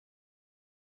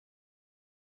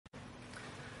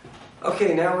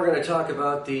Okay, now we're going to talk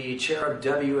about the Cherub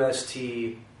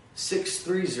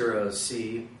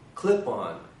WST-630C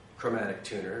clip-on chromatic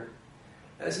tuner.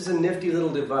 This is a nifty little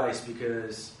device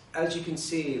because, as you can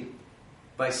see,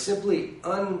 by simply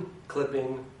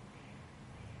unclipping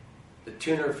the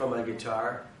tuner from my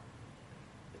guitar,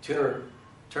 the tuner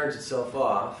turns itself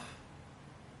off,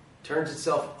 turns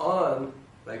itself on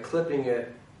by clipping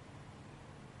it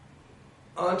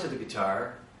onto the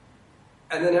guitar,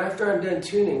 and then after I'm done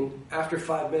tuning, after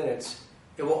 5 minutes,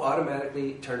 it will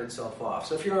automatically turn itself off.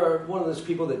 So if you're one of those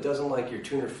people that doesn't like your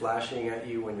tuner flashing at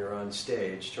you when you're on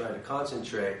stage trying to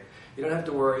concentrate, you don't have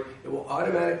to worry. It will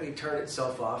automatically turn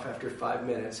itself off after 5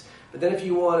 minutes. But then if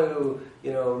you want to,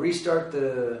 restart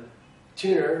the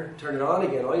tuner, turn it on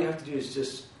again, all you have to do is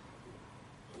just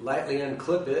lightly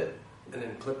unclip it and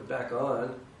then clip it back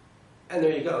on. And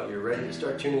there you go. You're ready to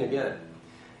start tuning again.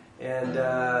 And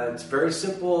it's very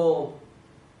simple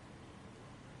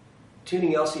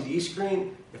tuning LCD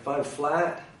screen. If I'm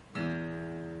flat,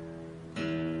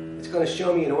 it's going to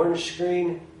show me an orange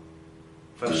screen.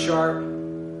 If I'm sharp,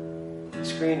 the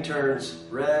screen turns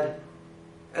red.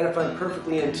 And if I'm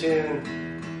perfectly in tune,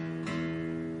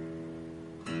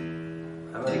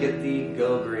 I'm going to get the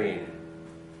go green.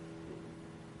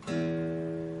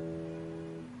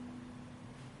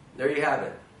 There you have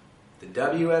it. The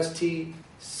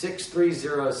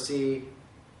WST-630C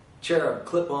Cherub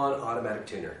clip-on automatic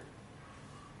tuner.